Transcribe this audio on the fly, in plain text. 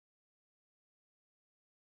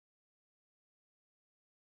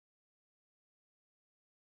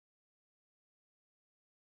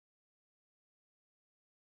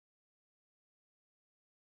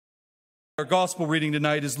Our gospel reading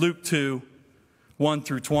tonight is Luke 2, 1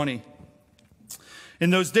 through 20. In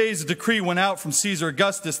those days, a decree went out from Caesar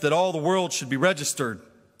Augustus that all the world should be registered.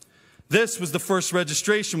 This was the first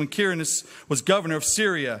registration when Quirinius was governor of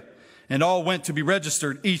Syria, and all went to be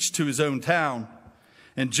registered, each to his own town.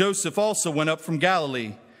 And Joseph also went up from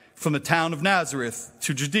Galilee, from the town of Nazareth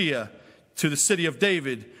to Judea, to the city of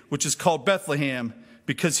David, which is called Bethlehem,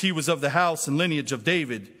 because he was of the house and lineage of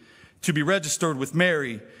David, to be registered with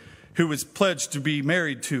Mary, who was pledged to be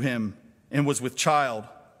married to him and was with child.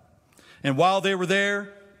 And while they were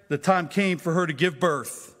there, the time came for her to give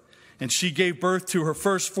birth. And she gave birth to her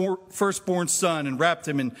firstborn son and wrapped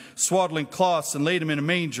him in swaddling cloths and laid him in a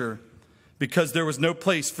manger, because there was no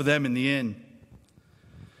place for them in the inn.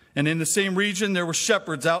 And in the same region there were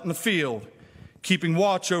shepherds out in the field, keeping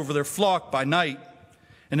watch over their flock by night.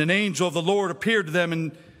 And an angel of the Lord appeared to them,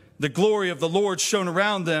 and the glory of the Lord shone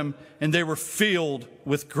around them, and they were filled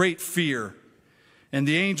with great fear. And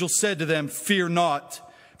the angel said to them, "Fear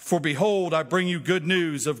not, for behold, I bring you good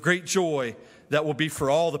news of great joy that will be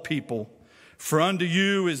for all the people. For unto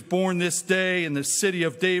you is born this day in the city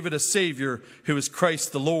of David a Savior, who is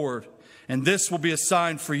Christ the Lord. And this will be a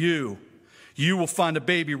sign for you. You will find a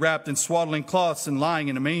baby wrapped in swaddling cloths and lying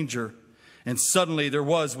in a manger." And suddenly there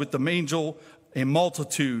was with the angel a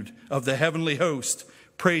multitude of the heavenly host,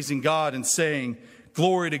 praising God and saying,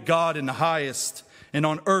 "Glory to God in the highest, and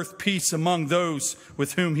on earth peace among those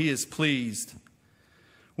with whom he is pleased."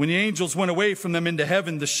 When the angels went away from them into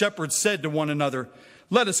heaven, the shepherds said to one another,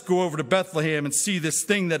 "Let us go over to Bethlehem and see this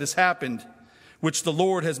thing that has happened, which the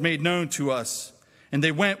Lord has made known to us." And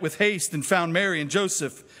they went with haste and found Mary and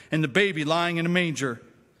Joseph and the baby lying in a manger.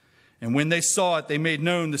 And when they saw it, they made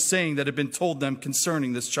known the saying that had been told them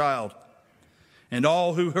concerning this child. And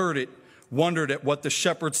all who heard it wondered at what the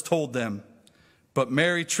shepherds told them. But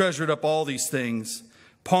Mary treasured up all these things,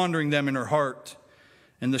 pondering them in her heart.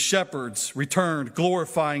 And the shepherds returned,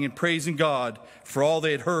 glorifying and praising God for all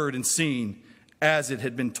they had heard and seen, as it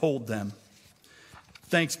had been told them.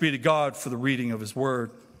 Thanks be to God for the reading of his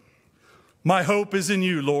word. My hope is in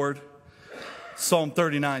you, Lord. Psalm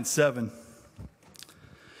 39:7.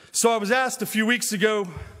 So I was asked a few weeks ago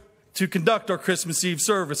to conduct our Christmas Eve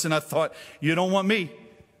service, and I thought, you don't want me.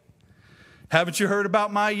 Haven't you heard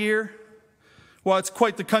about my year? Well, it's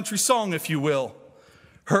quite the country song, if you will.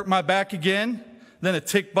 Hurt my back again, then a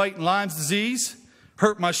tick bite and Lyme's disease.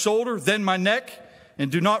 Hurt my shoulder, then my neck,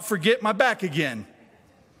 and do not forget my back again.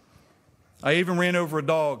 I even ran over a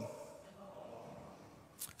dog.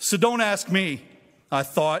 So don't ask me, I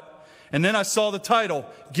thought. And then I saw the title,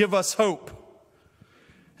 Give Us Hope.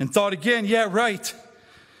 And thought again, yeah, right.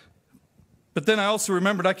 But then I also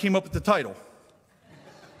remembered I came up with the title.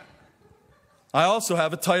 I also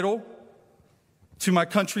have a title to my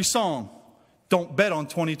country song, Don't Bet on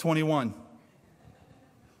 2021.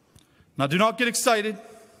 Now, do not get excited.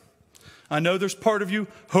 I know there's part of you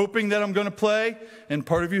hoping that I'm going to play and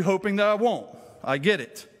part of you hoping that I won't. I get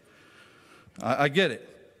it. I get it.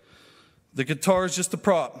 The guitar is just a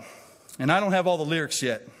prop, and I don't have all the lyrics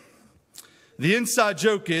yet. The inside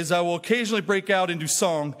joke is I will occasionally break out into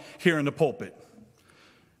song here in the pulpit.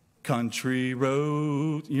 Country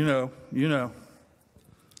road, you know.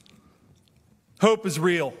 Hope is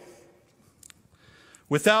real.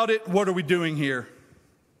 Without it, what are we doing here?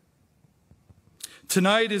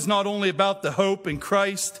 Tonight is not only about the hope in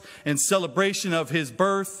Christ and celebration of his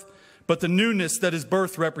birth, but the newness that his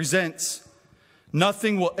birth represents.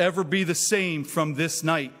 Nothing will ever be the same from this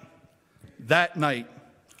night, that night,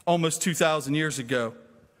 almost 2,000 years ago.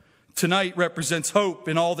 Tonight represents hope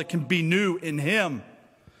in all that can be new in him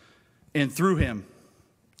and through him.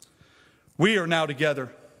 We are now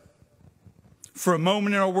together for a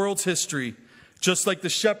moment in our world's history, just like the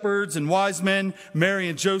shepherds and wise men, Mary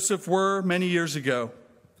and Joseph, were many years ago.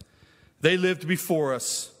 They lived before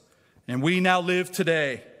us, and we now live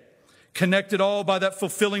today, connected all by that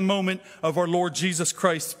fulfilling moment of our Lord Jesus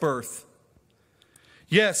Christ's birth.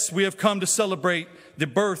 Yes, we have come to celebrate the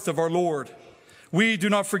birth of our Lord. We do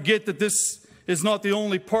not forget that this is not the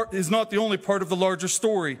only part of the larger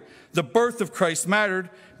story. The birth of Christ mattered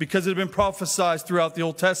because it had been prophesied throughout the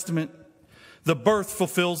Old Testament. The birth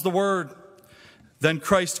fulfills the word. Then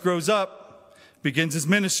Christ grows up, begins his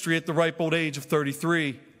ministry at the ripe old age of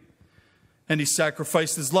 33, and he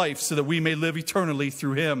sacrificed his life so that we may live eternally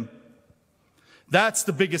through him. That's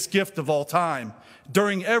the biggest gift of all time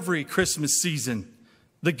during every Christmas season,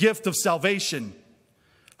 the gift of salvation,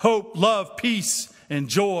 hope, love, peace, and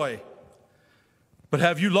joy. But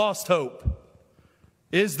have you lost hope?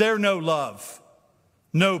 Is there no love,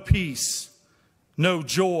 no peace, no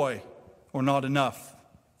joy, or not enough?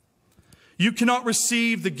 You cannot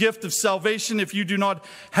receive the gift of salvation if you do not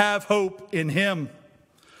have hope in him.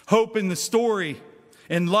 Hope in the story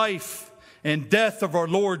and life and death of our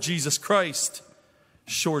Lord Jesus Christ.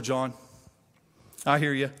 Sure, John, I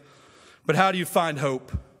hear you. But how do you find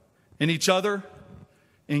hope? In each other,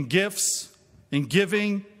 in gifts, in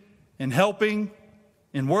giving, in helping,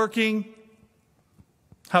 in working.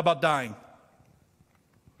 How about dying?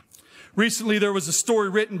 Recently, there was a story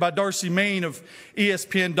written by Darcy Main of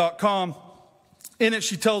ESPN.com. In it,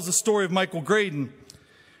 she tells the story of Michael Graydon.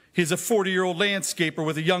 He's a 40-year-old landscaper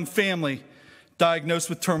with a young family diagnosed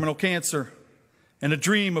with terminal cancer and a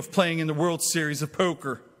dream of playing in the World Series of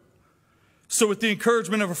Poker. So with the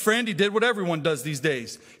encouragement of a friend, he did what everyone does these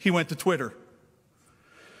days. He went to Twitter.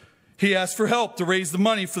 He asked for help to raise the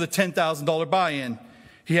money for the $10,000 buy-in.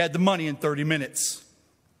 He had the money in 30 minutes.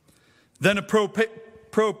 Then a pro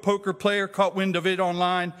poker player caught wind of it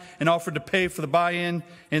online and offered to pay for the buy-in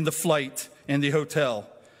and the flight and the hotel.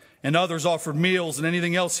 And others offered meals and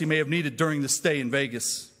anything else he may have needed during the stay in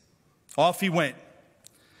Vegas. Off he went.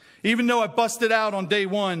 Even though I busted out on day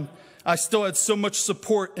one, I still had so much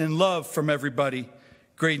support and love from everybody,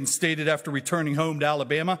 Graydon stated after returning home to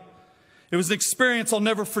Alabama. It was an experience I'll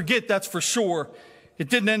never forget, that's for sure. It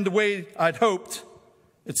didn't end the way I'd hoped.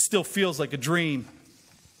 It still feels like a dream.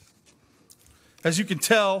 As you can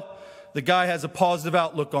tell, the guy has a positive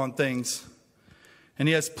outlook on things, and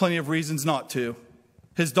he has plenty of reasons not to.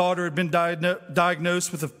 His daughter had been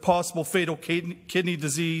diagnosed with a possible fatal kidney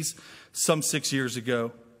disease some 6 years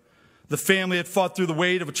ago. The family had fought through the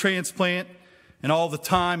weight of a transplant and all the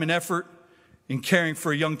time and effort in caring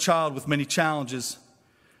for a young child with many challenges.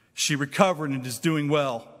 She recovered and is doing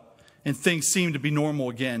well, and things seem to be normal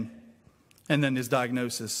again. And then his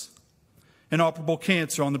diagnosis. Inoperable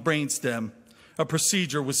cancer on the brainstem. A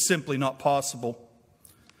procedure was simply not possible.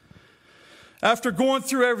 After going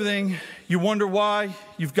through everything, you wonder why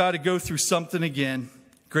you've got to go through something again,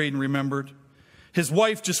 Graydon remembered. His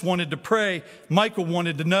wife just wanted to pray. Michael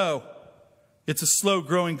wanted to know. It's a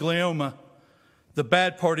slow-growing glioma. The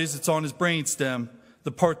bad part is it's on his brainstem,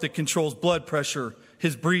 the part that controls blood pressure,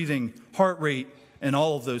 his breathing, heart rate, and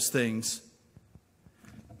all of those things.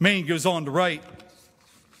 Maine goes on to write,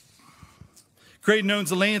 Graydon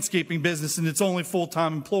owns a landscaping business and its only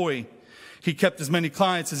full-time employee. He kept as many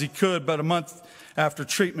clients as he could, but a month after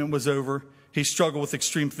treatment was over, he struggled with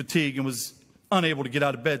extreme fatigue and was unable to get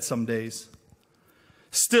out of bed some days.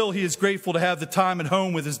 Still, he is grateful to have the time at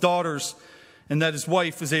home with his daughters and that his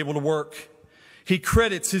wife is able to work. He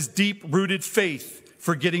credits his deep-rooted faith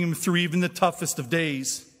for getting him through even the toughest of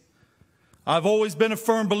days. I've always been a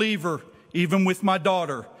firm believer, even with my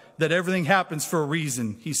daughter, that everything happens for a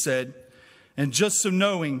reason, he said. And just so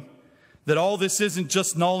knowing that all this isn't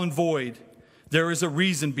just null and void, there is a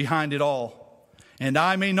reason behind it all. And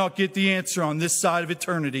I may not get the answer on this side of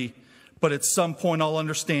eternity, but at some point I'll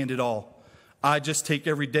understand it all. I just take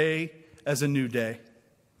every day as a new day.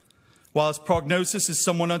 While his prognosis is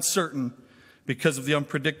somewhat uncertain because of the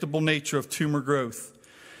unpredictable nature of tumor growth,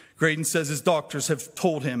 Graydon says his doctors have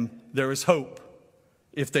told him there is hope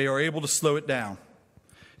if they are able to slow it down.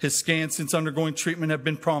 His scans since undergoing treatment have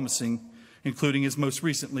been promising, including his most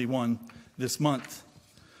recently one this month.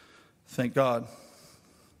 Thank God.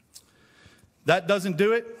 That doesn't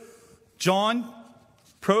do it. John,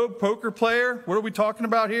 pro poker player, what are we talking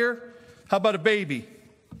about here? How about a baby?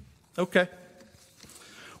 Okay.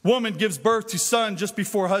 Woman gives birth to son just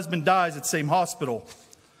before husband dies at same hospital.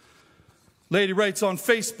 Lady writes on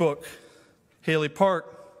Facebook, Haley Park.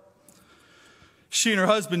 She and her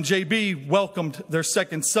husband, JB, welcomed their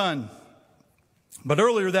second son. But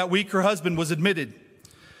earlier that week, her husband was admitted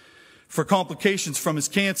for complications from his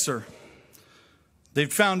cancer.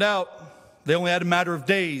 They'd found out they only had a matter of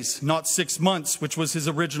days, not 6 months, which was his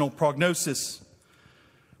original prognosis.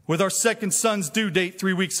 With our second son's due date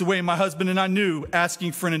 3 weeks away, my husband and I knew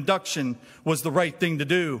asking for an induction was the right thing to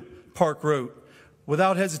do, Park wrote.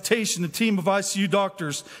 Without hesitation, the team of ICU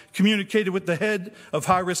doctors communicated with the head of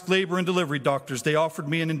high-risk labor and delivery doctors. They offered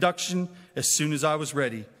me an induction as soon as I was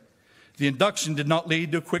ready. The induction did not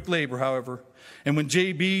lead to a quick labor, however. And when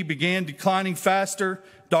JB began declining faster,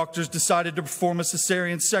 doctors decided to perform a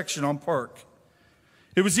cesarean section on Park.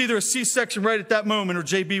 It was either a C-section right at that moment or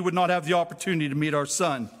JB would not have the opportunity to meet our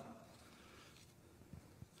son.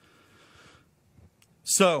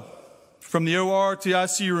 So, from the OR to the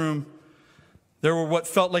ICU room, there were what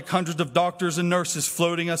felt like hundreds of doctors and nurses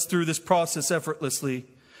floating us through this process effortlessly,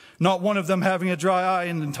 not one of them having a dry eye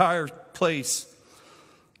in the entire place.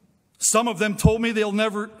 Some of them told me they've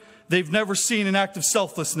never seen an act of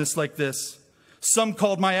selflessness like this. Some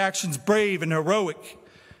called my actions brave and heroic.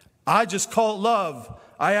 I just call it love.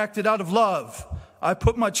 I acted out of love. I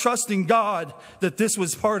put my trust in God that this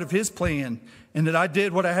was part of his plan and that I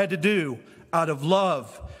did what I had to do out of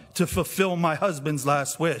love to fulfill my husband's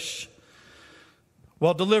last wish.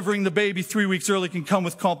 While delivering the baby 3 weeks early can come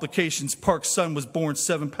with complications, Park's son was born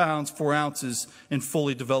 7 pounds, 4 ounces and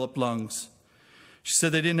fully developed lungs. She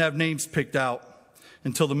said they didn't have names picked out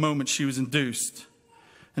until the moment she was induced.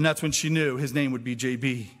 And that's when she knew his name would be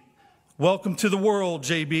JB. Welcome to the world,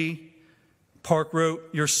 JB. Park wrote,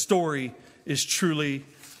 your story is truly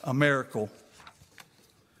a miracle.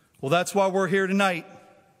 Well, that's why we're here tonight.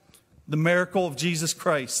 The miracle of Jesus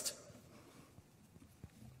Christ.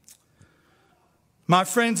 My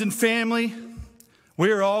friends and family,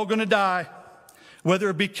 we are all going to die. Whether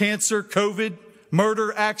it be cancer, COVID,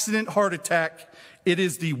 murder, accident, heart attack, it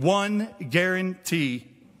is the one guarantee.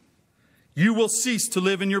 You will cease to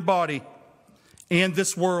live in your body and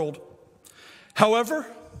this world. However,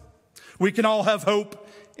 we can all have hope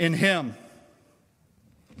in him.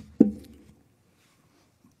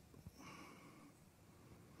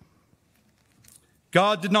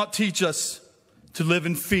 God did not teach us to live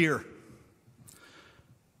in fear.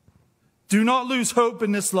 Do not lose hope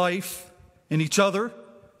in this life, in each other,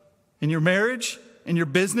 in your marriage, in your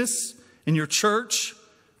business, in your church,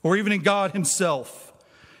 or even in God himself.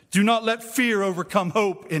 Do not let fear overcome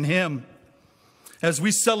hope in him. As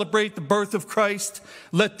we celebrate the birth of Christ,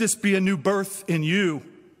 let this be a new birth in you,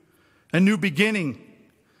 a new beginning,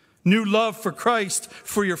 new love for Christ,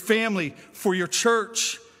 for your family, for your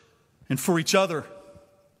church, and for each other.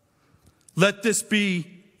 Let this be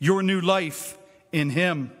your new life in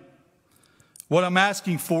him. What I'm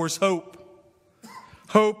asking for is hope.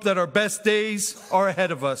 Hope that our best days are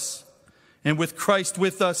ahead of us, and with Christ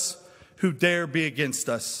with us, who dare be against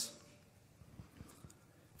us.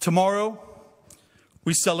 Tomorrow,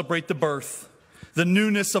 we celebrate the birth, the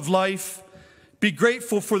newness of life. Be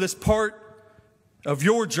grateful for this part of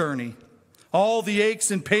your journey, all the aches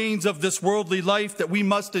and pains of this worldly life that we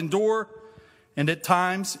must endure and at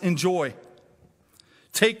times enjoy.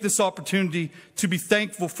 Take this opportunity to be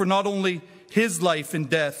thankful for not only his life and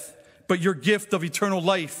death, but your gift of eternal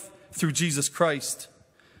life through Jesus Christ.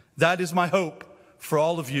 That is my hope for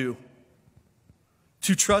all of you.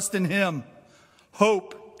 To trust in him,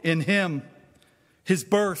 hope in him, his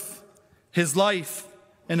birth, his life,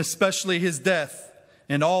 and especially his death,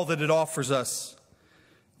 and all that it offers us.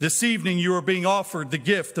 This evening you are being offered the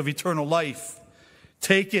gift of eternal life.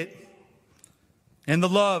 Take it, and the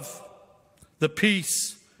love, the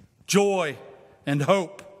peace, joy, and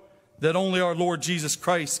hope that only our Lord Jesus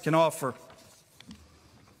Christ can offer.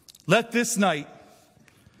 Let this night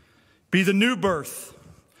be the new birth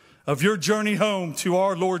of your journey home to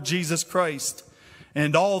our Lord Jesus Christ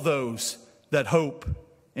and all those that hope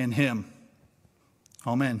in him.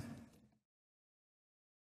 Amen.